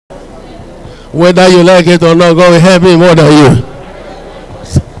Whether you like it or not, God will help me more than you.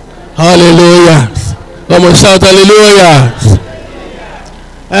 Hallelujah. Come on, shout hallelujah.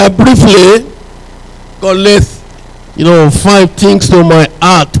 Briefly, God let 5 things to my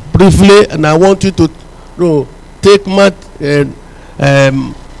heart briefly, and I want you to take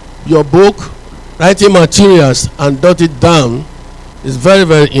your book, writing materials, and jot it down. It's very,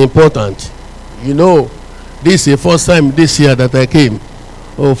 very important. This is the first time this year that I came.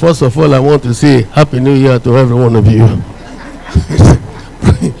 Oh, first of all, I want to say Happy New Year to every one of you.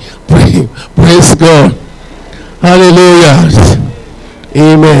 Praise God. Hallelujah.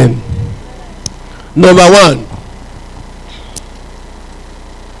 Amen. Number 1,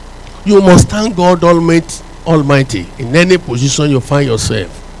 you must thank God Almighty in any position you find yourself.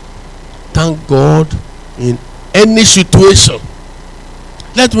 Thank God in any situation.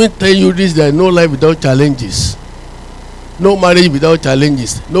 Let me tell you this: there is no life without challenges, no marriage without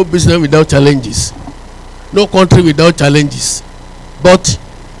challenges, no business without challenges, no country without challenges. But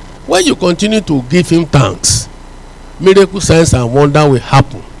when you continue to give Him thanks, miracle, signs, and wonder will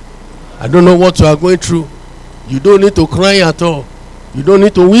happen. I don't know what you are going through. You don't need to cry at all. You don't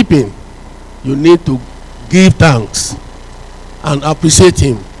need to weeping. You need to give thanks and appreciate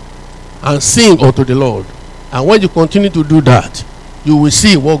Him and sing unto the Lord. And when you continue to do that, you will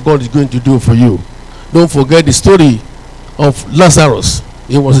see what God is going to do for you. Don't forget the story of Lazarus.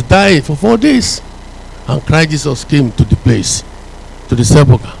 He was dying for 4 days, and Christ Jesus came to the place, to the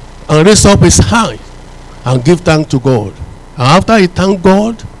sepulchre, and raised up his hand and give thanks to God. And after he thanked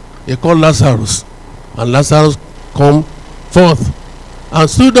God, he called Lazarus, and Lazarus come forth and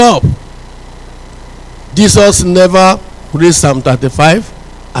stood up. Jesus never read Psalm 35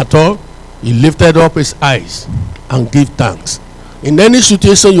 at all. He lifted up his eyes and gave thanks. In any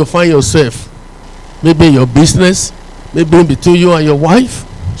situation you find yourself, maybe in your business, maybe between you and your wife,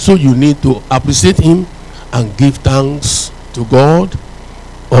 so you need to appreciate Him and give thanks to God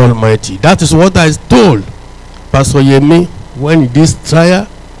Almighty. That is what I told Pastor Yemi when he did trial.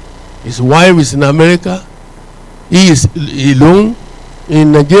 His wife is in America. He is alone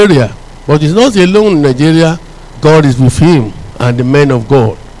in Nigeria. But he's not alone in Nigeria. God is with him and the men of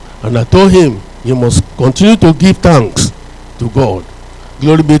God. And I told him he must continue to give thanks to God.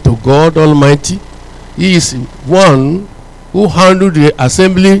 Glory be to God Almighty. He is one who handled the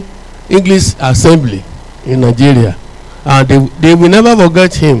assembly, English assembly in Nigeria. And they will never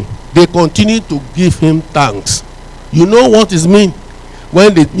forget him. They continue to give him thanks. You know what it means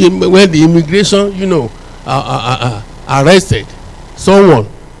when the immigration, arrested someone.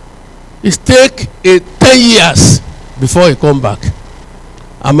 It take 10 years before he come back.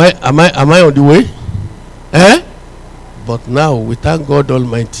 Am I on the way? But now we thank God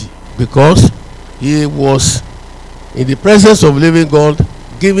Almighty because he was in the presence of living God,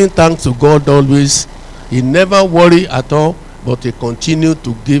 giving thanks to God always. He never worried at all, but he continued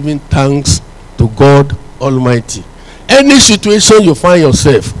to giving thanks to God Almighty. Any situation you find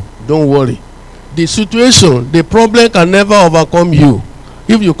yourself, don't worry. The situation, the problem can never overcome you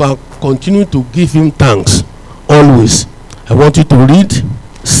if you can continue to give Him thanks always. I want you to read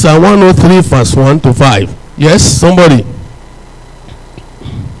Psalm 103 verse 1 to 5. Yes, somebody.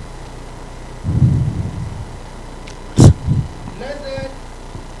 Bless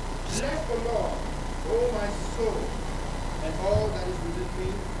the Lord, O my soul, and all that is within me,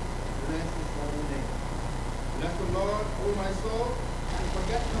 bless His holy name. Bless the Lord, O my soul, and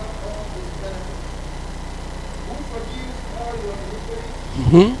forget not all His benefits. Who forgives all your iniquities,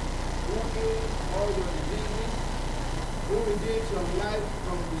 who heals all your diseases, who redeems your life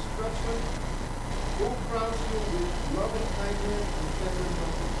from destruction, who crowns you with loving kindness and tender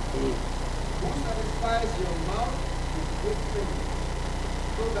mercy, who satisfies your mouth with good things,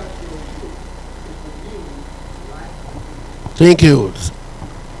 so that your youth is renewed like the eagles. Thank you.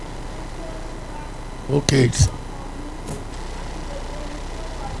 Okay.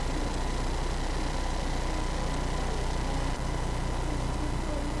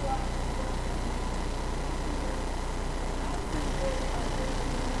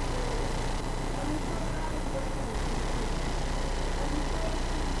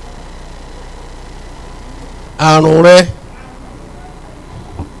 Àrùn rẹ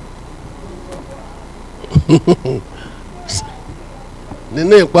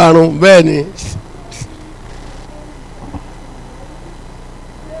nínú ìparun bẹ́ẹ̀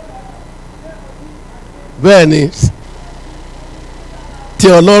ni tí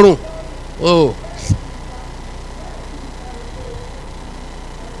Ọlọ́run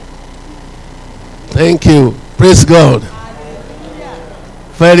thank you, praise God,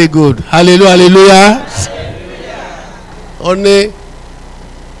 very good, hallelujah. Ó ní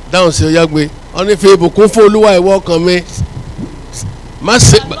dáhùn sí ọyá gbé. wọ́n ní fi ìbùkún fún olúwa ìwọ ọkàn mi má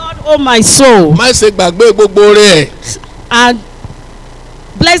ṣe Lord, oh my soul, má ṣe gbàgbé gbogbo rẹ̀. and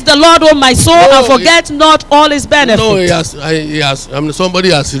bless the Lord, oh my soul, No, and forget not all his No, benefits. he has. Somebody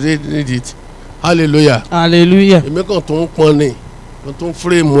has read it. Hallelujah. Hallelujah. Èmi kàn tún pọn ni mo tún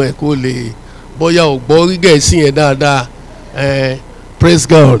fírèmù ẹ̀ kó lè bóyá ò gbọ́ Gẹ̀ẹ́sì yẹn dáadáa. Praise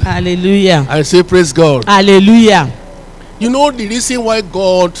God. Hallelujah. I say praise God. Hallelujah. You know the reason why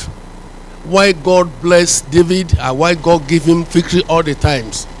God blessed David and why God gave him victory all the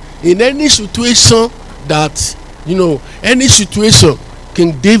times. In any situation that, any situation,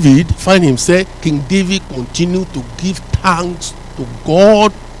 King David find himself, King David continue to give thanks to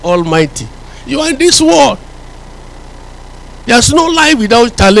God Almighty. You are in this world. There's no life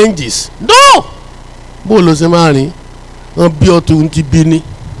without challenges. No. Bó ló ṣe máa rìn wọ́n bí ọtún ti bí ní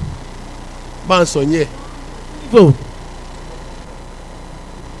bá ń sọ yẹn.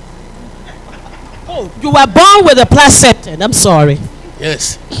 Oh, you were born with a placenta. I'm sorry.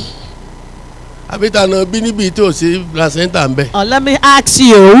 Yes. Àbíta náà bí níbi tí ò sí placenta ń bẹ. Let me ask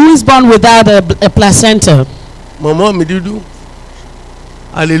you, who is born without a placenta? Mọ̀mọ́ mi dúdú.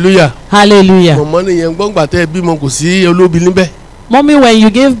 Hallelujah. Hallelujah. Mọ̀mọ́ nìyẹn gbọ́ngbà tẹ́ bímọ kò sí olóbi níbẹ̀. Mommy, when you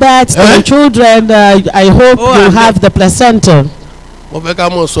give birth to your children, I hope you have the placenta. Mo fẹ́ ká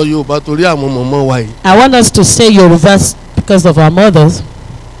mọ̀ sọ Yorùbá torí àwọn mọ̀mọ́ wa yìí. I want us to say Yoruba because of our mothers.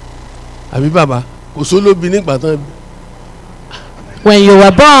 Àbí bàbá kò sólóbi nígbà tán. When you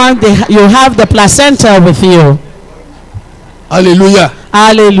were born, you have the placenta with you. Hallelujah.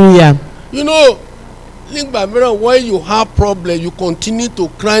 Hallelujah. You know, nígbà mìíràn when you have problem you continue to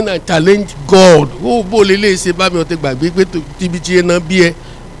cry and challenge God. Ó bó lélẹ̀ ṣe bá mi ọ̀tẹ̀ gbàgbé pé tíbi tí ẹ náà bí ẹ.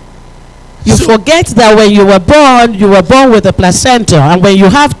 You forget that when you were born with a placenta, and when you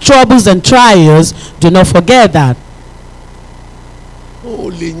have troubles and trials, do not forget that. Ó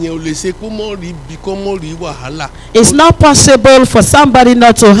lè yẹn ò lè ṣe kó mọ̀ rí bí kó mọ̀ rí wàhálà. It's not possible for somebody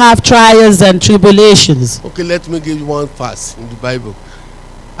not to have trials and tribulations. Okay, let me give you one verse in the Bible.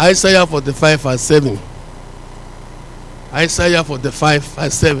 Isaiah 45 verse 7. Isaiah 45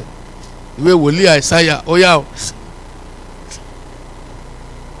 verse 7. Ìwé wòlíì Isaiah ó yá o.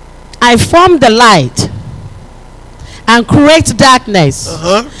 I form the light and create darkness.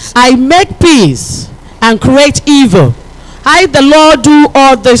 I make peace and create evil. I, the Lord, do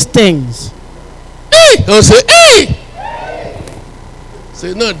all these things. Ó ṣe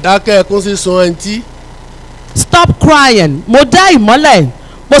ṣe náà dákẹ́ ẹkún sí sun àǹtí. Stop crying. Mo dá ìmọ́lẹ̀,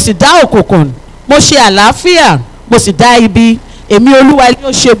 mo sì dá òkùnkùn, mo ṣe àlàáfíà, mo sì dá ibi. Èmi Olúwa ni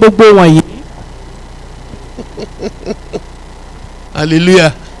ó ṣe gbogbo wọ̀nyí.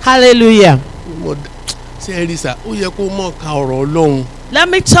 Hallelujah. Hallelujah. Ṣé ẹ rí sà ó yẹ kó mọ̀ ká ọ̀rọ̀ Ọlọ́run. Let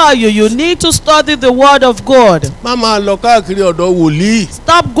me tell you, you need to study the word of God. Má máa lọ káàkiri ọ̀dọ̀ wòlíì.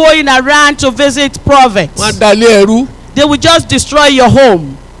 Stop going around to visit prophets. Má dalé ẹrú. They will just destroy your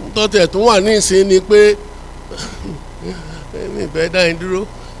home. Tọ́tẹ̀ tó wà ní ìsìn ni pé mi fẹ́ dá yín dúró.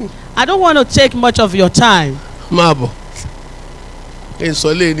 I don't want to take much of your time. Máa bọ̀. Kí n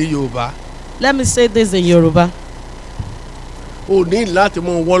sọ lé ní Yorùbá. Let me say this in Yoruba. O ní láti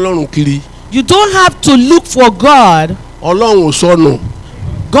mọ wọ́ Ọlọ́run kiri. You don't have to look for God. Ọlọ́run ò sọnù.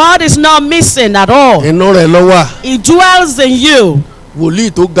 God is not missing at all. Inú rẹ̀ ló wà. He dwells in you. Wòlíì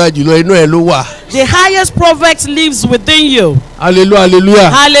tó ga jùlọ inú ẹ̀ ló wà. The highest prophet lives within you. Hallelujah, hallelujah.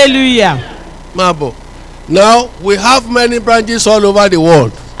 Hallelujah. Máa bọ̀. Now we have many branches all over the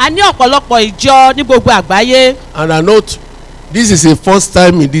world. A ní ọ̀pọ̀lọpọ̀ ìjọ ní gbogbo àgbáyé. And I note this is the first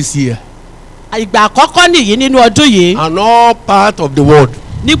time in this year. Ìgbà àkọ́kọ́ nìyí nínú ọdún yìí. And all part of the world.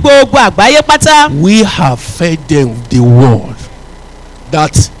 Ní gbogbo àgbáyé pátá. We have fed them the word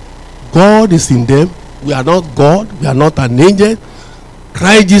that God is in them. We are not God. We are not an angel.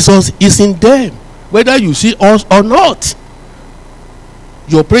 Christ Jesus is in them. Whether you see us or not,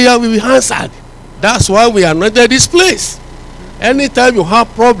 your prayer will be answered. That's why we anointed this place. Anytime you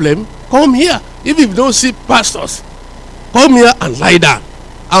have problem, come here. If you don't see pastors, come here and lie down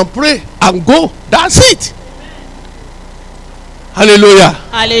and pray and go. That's it. Hallelujah.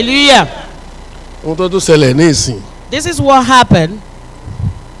 Hallelujah. Ohun tó tún ṣẹlẹ̀ ní ìsìn. This is what happened.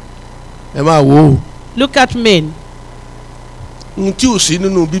 Ẹ máa wò ó. Look at me. Ohun tí ò sí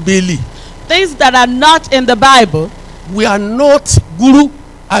nínú Bíbélì. Things that are not in the Bible. We are not guru.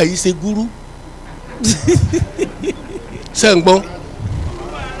 Àìṣe guru. Ṣé ń gbọ́?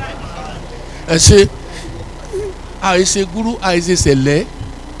 Ẹ ṣe àìṣe guru àìṣe ṣẹlẹ̀.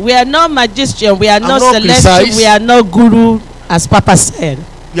 We are not magician. We are not not celestial. precise. We are not guru, as Papa said.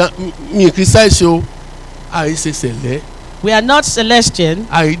 Mi criticize o àìṣe ṣẹlẹ̀. We are not celestial.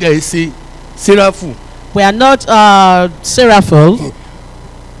 Àìṣe sẹ́ráfù. We are not seraphim.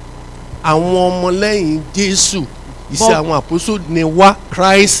 àwọn ọmọlẹ́yìn Jésù iṣẹ́ àwọn àpòsò ni wá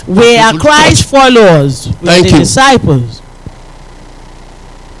Christ. We are Christ followers. We are the disciples.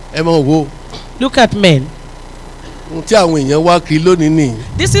 ẹ mọ̀ wo. Look at men. ohun tí àwọn èèyàn wá kiri lónìí nìyí.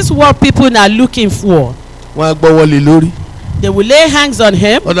 This is what people are looking for. wọ́n á gbọ́wọ́lé lórí. They will lay hands on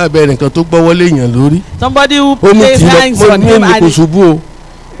him. ó dàbí ẹnìkan tó gbọ́wọ́lé èèyàn lórí. Somebody who lays hands on him and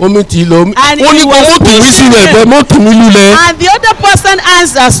omi ti lọ omi and ó ní kó mọ́ tì mí sílẹ̀ bẹ́ẹ̀ mọ́ tì mí lulẹ̀. and the other person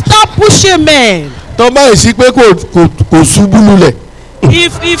answers, stop pushing me. tó báyìí sí pé kò ṣubú lulẹ̀.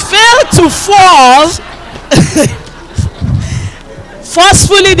 If he failed to fall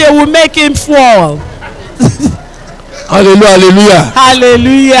forcefully they will make him fall. Hallelujah, hallelujah.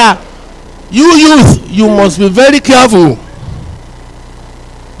 Hallelujah. You youth, you must be very careful.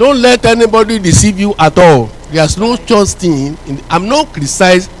 Don't let anybody deceive you at all. There's no such thing. I'm not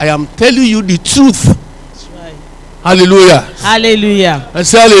criticized. I am telling you the truth. That's right. Hallelujah. Hallelujah. I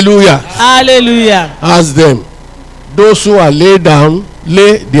say hallelujah. Hallelujah. Ask them. Those who are laid down,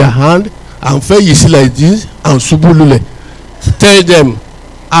 lay their hand and face like this and subulule. Tell them,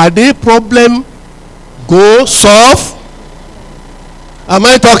 are they problem? Go solve. Am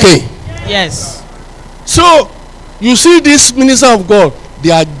I talking? Yes. So you see this minister of God,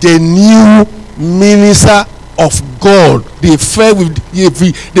 they are the new minister of God. They fell with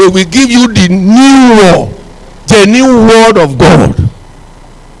they will give you the new word, the new word of God.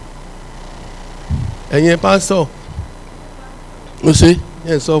 Ẹ̀yin pastor, you see,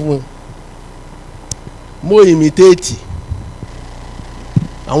 yes, someone. Mo imitate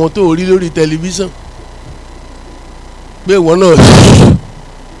àwọn tó rí lórí tẹlifíṣàn pé ìwọ náà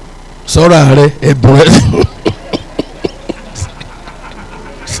sọ́ra rẹ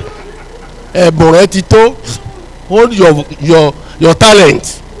ẹ̀bùn rẹ ti tó. Hold your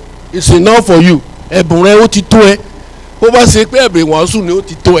talent. It's enough for you. ẹ̀bùn rẹ ó ti tó ẹ. ó bá ṣe pé ẹ̀bùn ìwàásù ni ó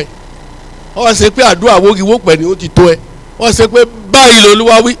ti tó ẹ. ó bá ṣe pé àdúrà wógiwó pẹ̀ ni ó ti tó ẹ. ó bá ṣe pé báyìí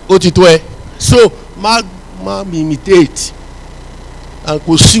lolúwa wí ó ti tó ẹ. So má imitate.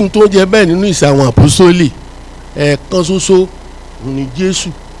 kò sí ohun tó jẹ bẹ́ẹ̀ nínú ìṣe àwọn àpòsólì. ẹ̀ẹ̀kan ṣoṣo ní Jésù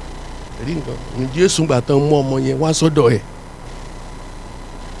rí nǹkan ní Jésù gbà tán mú ọmọ yẹn wá sọ́dọ̀ ẹ̀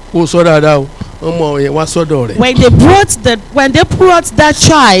kó sọ dáadáa o ọmọ yẹn wá sọ́dọ̀ rẹ̀. When they brought that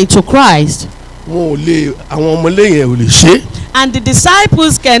child to Christ, wọn ò lè àwọn ọmọlẹ́yìn ẹ̀ ò lè ṣe. and the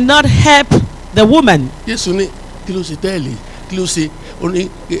disciples cannot help the woman. Jésù ní kí ló ṣe tẹ́lẹ̀ kí ló ṣe ó ní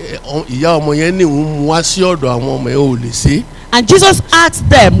ìyá ọmọ yẹn ní òun mú wá sí ọ̀dọ̀ àwọn ọmọ yẹn ò lè ṣe. And Jesus asked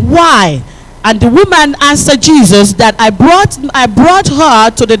them why. And the woman answered Jesus that I brought her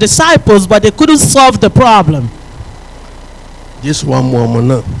to the disciples, but they couldn't solve the problem. Jésù wá mú ọmọ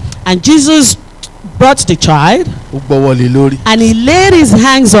náà. And Jesus brought the child. ó gbọ́wọ́ lé lórí. And he laid his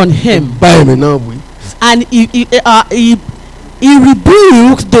hands on him. bá ẹ̀mí náà wí. And he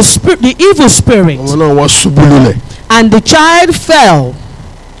rebuked the evil spirit. ọmọ náà wọ́n ṣubú lulẹ̀. And the child fell.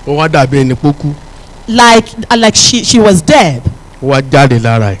 ó wá dàbí ẹni pókú. Like she was dead. ó wá jáde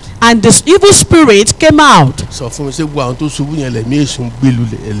lára ẹ̀. And this evil spirit came out. sọ fún mi ṣé gbogbo àwọn tó ṣubú yẹn lẹ̀mí èṣù ń gbé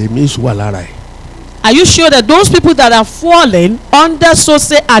lulẹ̀ ẹ̀lẹ́mí èṣù wà lára ẹ̀. Are you sure that those people that are falling under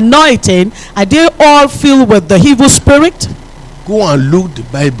so-say anointing, are they all filled with the evil spirit? Go and look the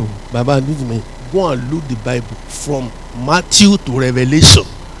Bible. Baba, go and look the Bible from Matthew to Revelation.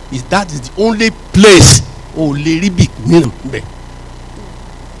 That is the only place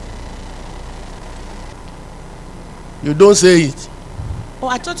you don't say it. Oh,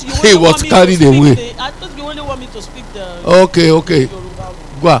 I thought you He was carried away. I thought you only want me to speak the. Okay.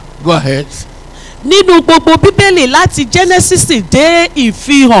 Go ahead. Nínú gbogbo bíbélì láti Genesis dé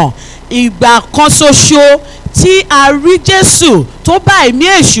ìfihàn ìgbà kan ṣoṣo tí a rí Jésù tó bá ẹ̀mí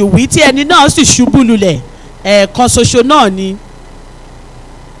èṣù wí tí ẹni náà sì ṣubú lulẹ̀ ẹ̀ẹ̀kan ṣoṣo náà ni.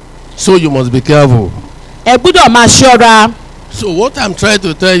 So you must be careful. Ẹ gbọ́dọ̀ máa ṣọ́ra. So what I'm trying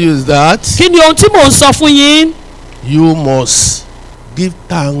to tell you is that. Kí ni ohun tí mò ń sọ fún yín? You must give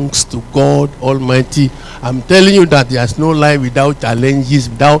thanks to God Almighty. I'm telling you that there's no life without challenges,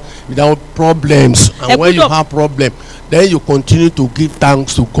 without problems. And when you have problem, then you continue to give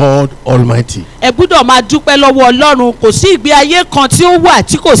thanks to God Almighty. Ẹ gbọ́dọ̀ máa dúpẹ́ lọ́wọ́ Ọlọ́run. Kò sí ìgbé ayé kan tí ó wà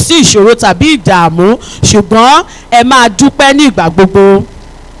tí kò sí ìṣòro tàbí ìdààmú, ṣùgbọ́n ẹ máa dúpẹ́ ní ìgbà gbogbo.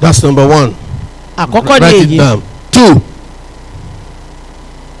 That's number one. Àkọ́kọ́ ni èyí. Write it down. 2.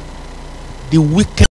 The wicked